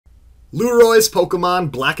Lueroi's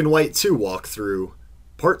Pokemon Black and White 2 walkthrough,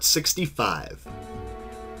 Part 65.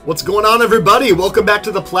 What's going on, everybody? Welcome back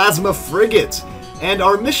to the Plasma Frigate. And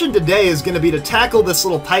our mission today is going to be to tackle this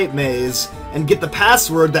little pipe maze and get the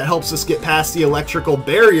password that helps us get past the electrical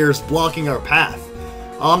barriers blocking our path.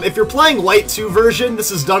 If you're playing White 2 version,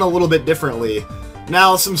 this is done a little bit differently.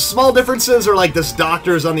 Now, some small differences are like this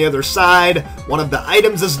doctor's on the other side, one of the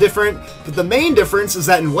items is different, but the main difference is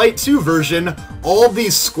that in White 2 version, all of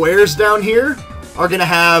these squares down here are going to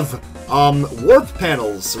have warp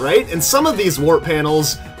panels, right? And some of these warp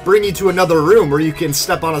panels bring you to another room where you can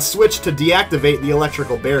step on a switch to deactivate the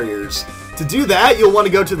electrical barriers. To do that, you'll want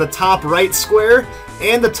to go to the top right square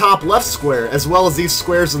and the top left square, as well as these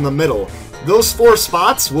squares in the middle. Those 4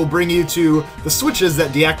 spots will bring you to the switches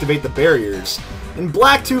that deactivate the barriers. In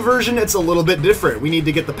Black 2 version, it's a little bit different. We need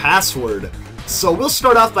to get the password. So we'll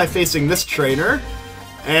start off by facing this trainer,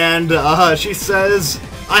 and she says,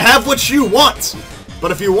 "I have what you want,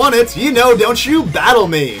 but if you want it, you know, don't you battle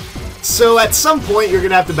me." So at some point, you're going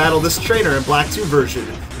to have to battle this trainer in Black 2 version.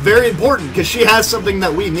 Very important, because she has something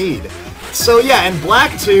that we need. So yeah, in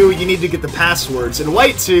Black 2, you need to get the passwords. In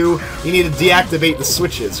White 2, you need to deactivate the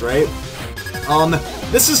switches, right?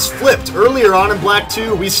 This is flipped. Earlier on in Black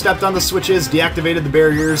 2, we stepped on the switches, deactivated the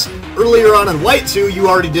barriers. Earlier on in White 2, you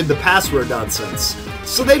already did the password nonsense.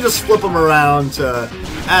 So they just flip them around to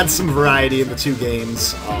add some variety in the 2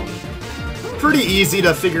 games. Pretty easy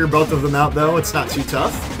to figure both of them out, though. It's not too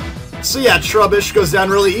tough. So yeah, Trubbish goes down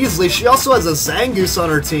really easily. She also has a Zangoose on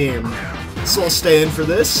her team. So I'll stay in for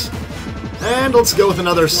this. And let's go with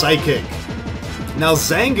another Psychic. Now,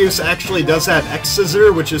 Zangoose actually does have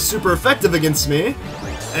X-Scissor, which is super effective against me.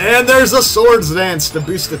 And there's a Swords Dance to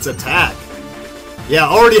boost its attack. Yeah,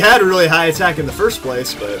 already had a really high attack in the first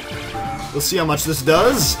place, but we'll see how much this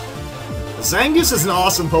does. Zangoose is an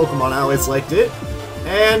awesome Pokemon, I always liked it.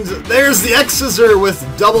 And there's the X-Scissor with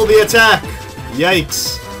double the attack.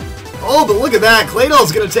 Yikes. Oh, but look at that,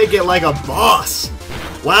 Claydol's gonna take it like a boss.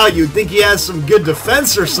 Wow, you'd think he has some good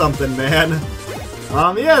defense or something, man.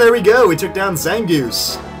 Yeah, there we go. We took down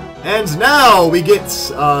Zangoose. And now we get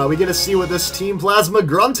to see what this Team Plasma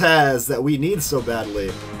Grunt has that we need so badly.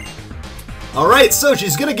 Alright, so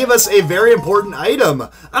she's gonna give us a very important item.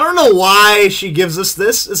 I don't know why she gives us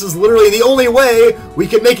this. This is literally the only way we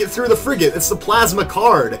can make it through the frigate. It's the Plasma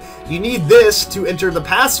card. You need this to enter the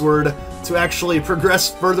password to actually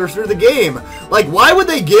progress further through the game. Like, why would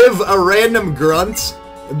they give a random grunt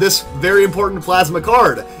this very important Plasma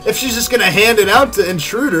card? If she's just gonna hand it out to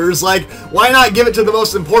intruders, like, why not give it to the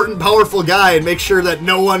most important, powerful guy and make sure that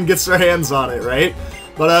no one gets their hands on it, right?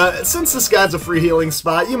 But since this guy's a free healing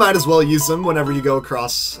spot, you might as well use him whenever you go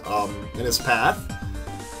across in his path.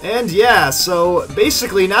 And yeah, so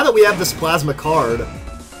basically, now that we have this Plasma card,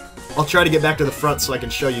 I'll try to get back to the front so I can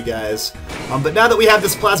show you guys. But now that we have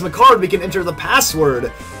this Plasma card, we can enter the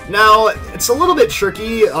password. Now, it's a little bit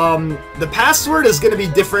tricky. The password is going to be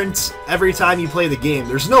different every time you play the game.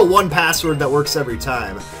 There's no one password that works every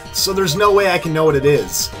time, so there's no way I can know what it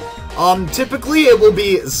is. Typically, it will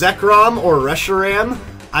be Zekrom or Reshiram.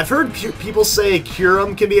 I've heard people say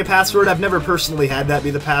Kyurem can be a password. I've never personally had that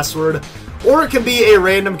be the password. Or it can be a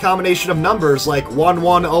random combination of numbers like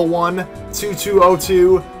 1101,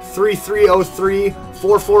 2202, 3303,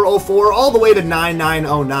 4404, all the way to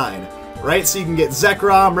 9909. Right, so you can get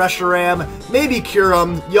Zekrom, Reshiram, maybe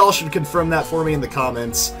Kyurem. Y'all should confirm that for me in the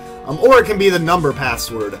comments. Or it can be the number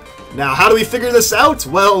password. Now, how do we figure this out?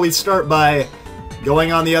 Well, we start by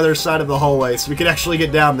going on the other side of the hallway so we can actually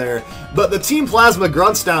get down there. But the Team Plasma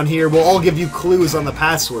Grunts down here will all give you clues on the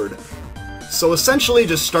password. So essentially,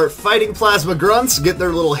 just start fighting Plasma Grunts, get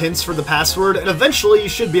their little hints for the password, and eventually you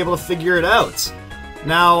should be able to figure it out.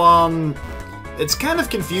 Now, it's kind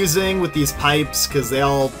of confusing with these pipes because they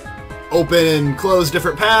all open and close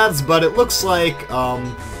different paths, but it looks like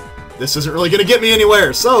this isn't really going to get me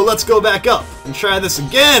anywhere. So let's go back up and try this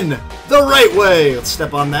again the right way. Let's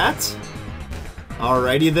step on that.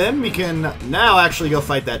 Alrighty then, we can now actually go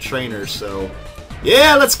fight that trainer. So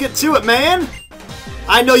yeah, let's get to it, man.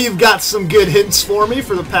 I know you've got some good hints for me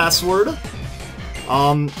for the password.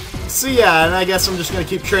 So yeah, and I guess I'm just going to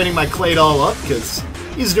keep training my Claydol up because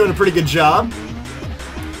he's doing a pretty good job.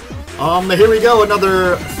 Here we go,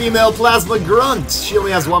 another female Plasma Grunt. She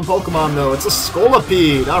only has one Pokemon, though. It's a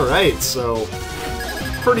Scolipede. Alright, so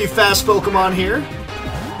pretty fast Pokemon here.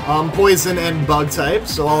 Poison and Bug type,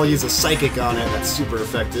 so I'll use a Psychic on it. That's super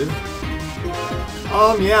effective.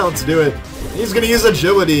 Yeah, let's do it. He's gonna use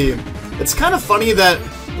Agility. It's kind of funny that,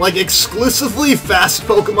 like, exclusively fast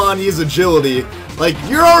Pokemon use Agility. Like,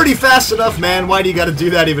 you're already fast enough, man. Why do you gotta do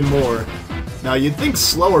that even more? Now, you'd think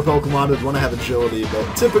slower Pokemon would want to have agility,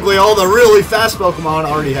 but typically all the really fast Pokemon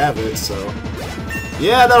already have it, so...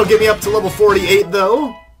 Yeah, that'll get me up to level 48,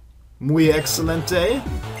 though. Muy excelente.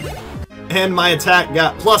 And my attack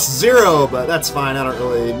got +0, but that's fine. I don't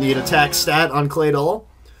really need attack stat on Claydol.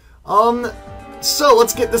 So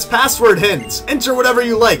let's get this password hint. Enter whatever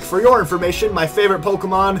you like. For your information, my favorite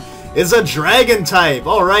Pokemon is a Dragon type.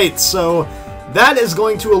 Alright, so that is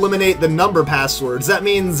going to eliminate the number passwords. That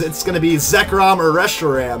means it's going to be Zekrom or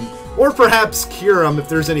Reshiram, or perhaps Kyurem if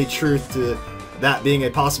there's any truth to that being a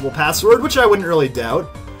possible password, which I wouldn't really doubt.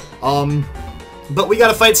 But we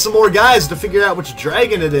gotta fight some more guys to figure out which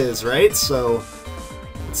dragon it is, right? So,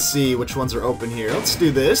 let's see which ones are open here. Let's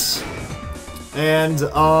do this. And,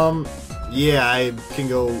 yeah, I can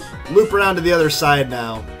go loop around to the other side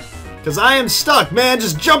now. Because I am stuck, man!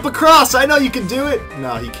 Just jump across! I know you can do it!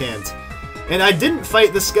 No, he can't. And I didn't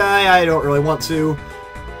fight this guy, I don't really want to.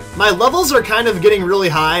 My levels are kind of getting really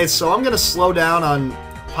high, so I'm gonna slow down on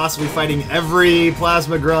possibly fighting every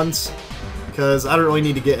Plasma Grunt. Because I don't really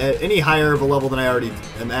need to get at any higher of a level than I already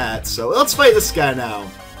am at. So let's fight this guy now.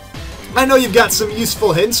 I know you've got some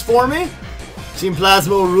useful hints for me. Team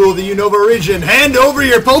Plasma will rule the Unova region. Hand over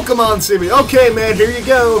your Pokemon to me. Okay, man, here you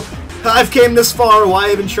go. I've came this far.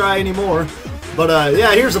 Why even try anymore? But,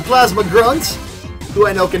 yeah, here's a Plasma Grunt, who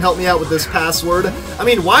I know can help me out with this password. I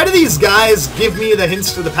mean, why do these guys give me the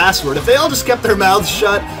hints to the password? If they all just kept their mouths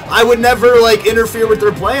shut, I would never, like, interfere with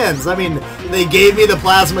their plans. I mean, they gave me the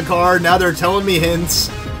Plasma card, now they're telling me hints.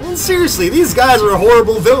 And seriously, these guys are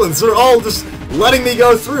horrible villains. They're all just letting me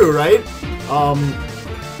go through, right?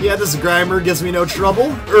 Yeah, this Grimer gives me no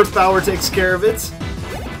trouble. Earth Power takes care of it.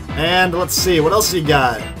 And let's see, what else you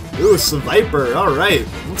got? Ooh, Seviper, alright.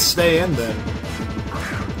 Let's stay in then.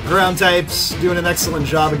 Ground types doing an excellent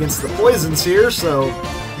job against the poisons here, so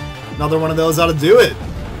another one of those ought to do it.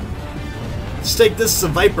 Let's take this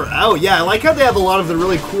Seviper out. Yeah, I like how they have a lot of the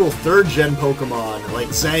really cool 3rd gen Pokemon, like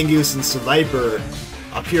Zangoose and Seviper,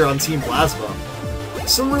 up here on Team Plasma.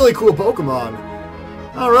 Some really cool Pokemon.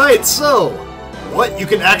 Alright, so, what? You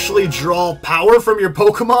can actually draw power from your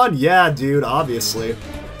Pokemon? Yeah, dude, obviously.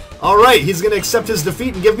 Alright, he's gonna accept his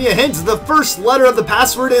defeat and give me a hint. The first letter of the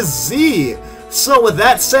password is Z. So with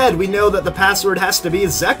that said, we know that the password has to be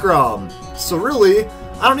Zekrom. So really,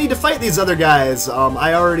 I don't need to fight these other guys.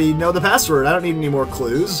 I already know the password. I don't need any more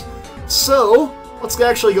clues. So, let's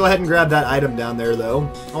actually go ahead and grab that item down there, though.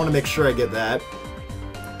 I want to make sure I get that.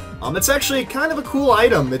 It's actually kind of a cool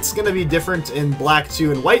item. It's going to be different in Black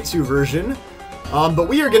 2 and White 2 version. But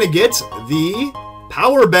we are going to get the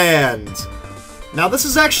Power Band. Now, this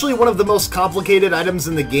is actually one of the most complicated items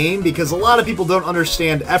in the game because a lot of people don't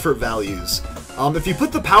understand effort values. If you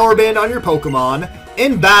put the Power Band on your Pokemon,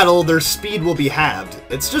 in battle, their speed will be halved.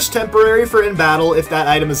 It's just temporary for in battle if that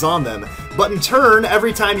item is on them. But in turn,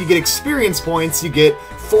 every time you get experience points, you get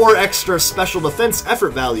 4 extra special defense effort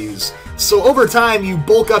values. So over time, you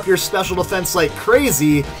bulk up your special defense like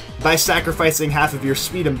crazy by sacrificing half of your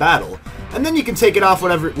speed in battle. And then you can take it off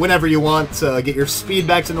whenever you want to get your speed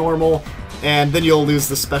back to normal, and then you'll lose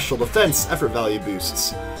the special defense effort value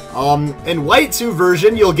boosts. In White 2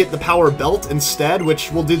 version, you'll get the Power Belt instead,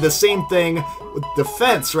 which will do the same thing with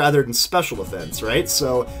defense rather than special defense, right?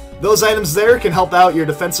 So those items there can help out your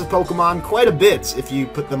defensive Pokemon quite a bit if you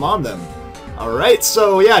put them on them. Alright,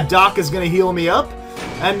 so yeah, Doc is going to heal me up.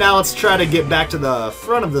 And now let's try to get back to the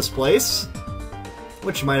front of this place,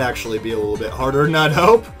 which might actually be a little bit harder than I'd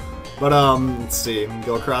hope. But, let's see,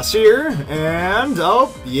 go across here, and,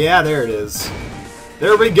 oh, yeah, there it is.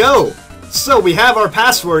 There we go. So, we have our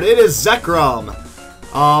password. It is Zekrom.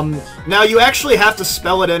 Now, you actually have to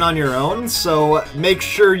spell it in on your own, so make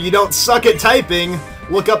sure you don't suck at typing.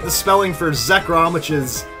 Look up the spelling for Zekrom, which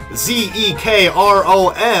is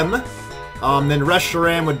Z-E-K-R-O-M. Then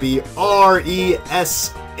Reshiram would be R-E-S-H-I-R-A-M.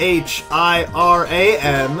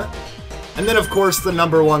 And then, of course, the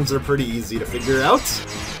number ones are pretty easy to figure out.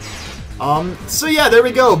 So yeah, there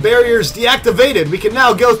we go. Barriers deactivated. We can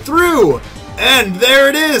now go through. And there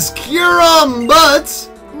it is, Kyurem, but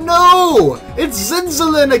no, it's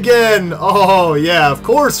Zinzolin again. Oh yeah, of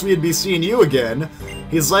course we'd be seeing you again.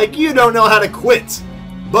 He's like, you don't know how to quit.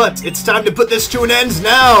 But it's time to put this to an end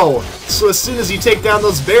now. So as soon as you take down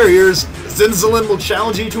those barriers, Zinzolin will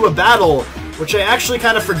challenge you to a battle, which I actually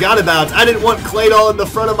kind of forgot about. I didn't want Claydol in the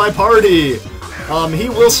front of my party. He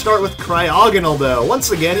will start with Cryogonal, though.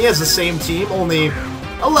 Once again, he has the same team, only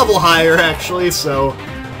a level higher, actually, so...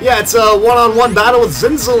 Yeah, it's a one-on-one battle with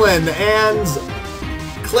Zinzolin, and...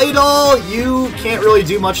 Claydol, you can't really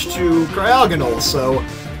do much to Cryogonal, so...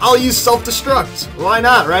 I'll use Self-Destruct. Why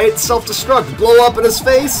not, right? Self-Destruct. Blow up in his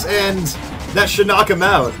face, and that should knock him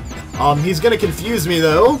out. He's gonna confuse me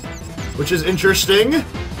though, which is interesting.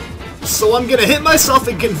 So I'm gonna hit myself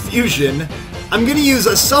in confusion. I'm gonna use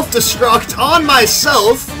a self-destruct on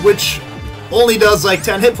myself, which only does like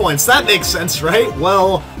 10 hit points. That makes sense, right?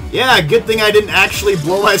 Well, yeah, good thing I didn't actually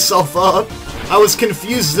blow myself up. I was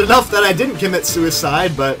confused enough that I didn't commit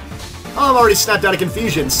suicide, but I'm already snapped out of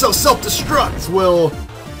confusion. So self-destruct will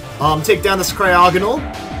take down this Cryogonal.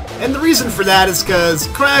 And the reason for that is because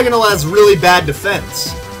Cryogonal has really bad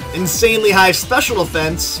defense. Insanely high special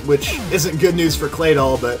defense, which isn't good news for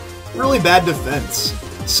Claydol, but really bad defense.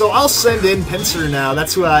 So I'll send in Pinsir now.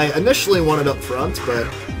 That's who I initially wanted up front, but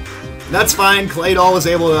that's fine. Claydol was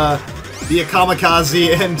able to be a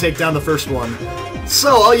kamikaze and take down the first one.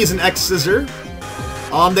 So I'll use an X-Scissor.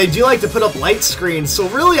 They do like to put up light screens, so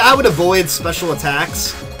really I would avoid special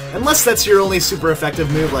attacks. Unless that's your only super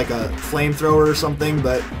effective move, like a flamethrower or something,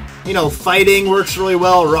 but, you know, fighting works really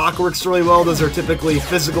well, rock works really well. Those are typically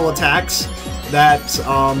physical attacks that,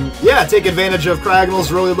 yeah, take advantage of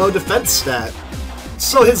Cryogonal's really low defense stat.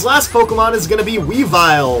 So his last Pokemon is going to be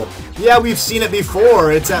Weavile. Yeah, we've seen it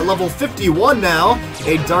before. It's at level 51 now,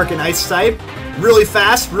 a Dark and Ice type. Really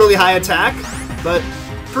fast, really high attack, but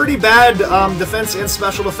pretty bad defense and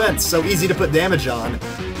special defense, so easy to put damage on.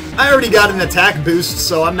 I already got an attack boost,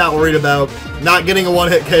 so I'm not worried about not getting a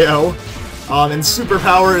one-hit KO. And Super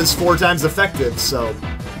Power is 4 times effective, so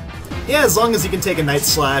yeah, as long as you can take a Night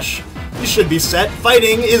Slash, you should be set.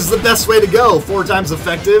 Fighting is the best way to go, 4 times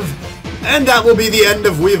effective, and that will be the end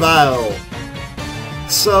of Weavile.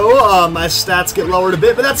 So, my stats get lowered a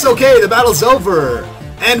bit, but that's okay, the battle's over.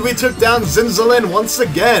 And we took down Zinzolin once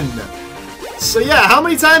again. So yeah, how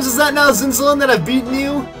many times is that now, Zinzolin, that I've beaten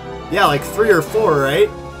you? Yeah, like 3 or 4, right?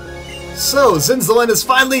 So, Zinzolin is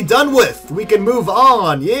finally done with! We can move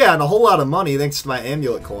on! Yeah, and a whole lot of money thanks to my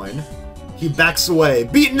amulet coin. He backs away.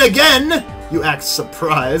 Beaten again! You act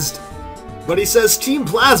surprised. But he says Team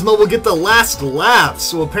Plasma will get the last laugh,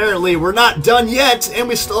 so apparently we're not done yet, and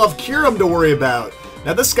we still have Kyurem to worry about.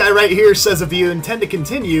 Now this guy right here says if you intend to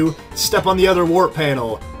continue, step on the other warp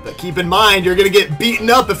panel. But keep in mind, you're gonna get beaten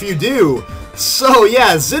up if you do. So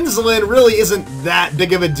yeah, Zinzolin really isn't that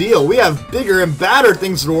big of a deal. We have bigger and badder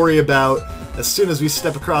things to worry about as soon as we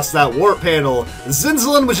step across that warp panel.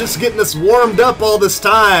 Zinzolin was just getting us warmed up all this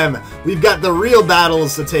time. We've got the real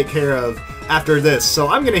battles to take care of after this, so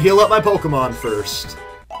I'm gonna heal up my Pokemon first.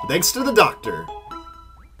 Thanks to the doctor.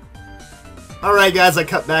 Alright guys, I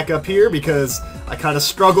cut back up here because I kind of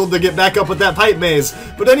struggled to get back up with that pipe maze.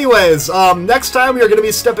 But anyways, next time we are going to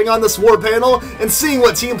be stepping on this war panel and seeing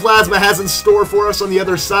what Team Plasma has in store for us on the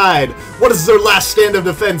other side. What is their last stand of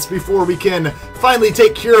defense before we can finally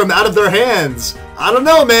take Kyurem out of their hands? I don't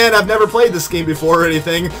know, man. I've never played this game before or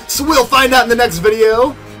anything, so we'll find out in the next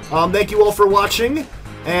video. Thank you all for watching,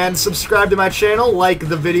 and subscribe to my channel, like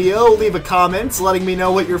the video, leave a comment letting me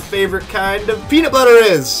know what your favorite kind of peanut butter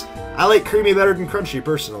is. I like creamy better than crunchy,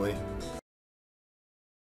 personally.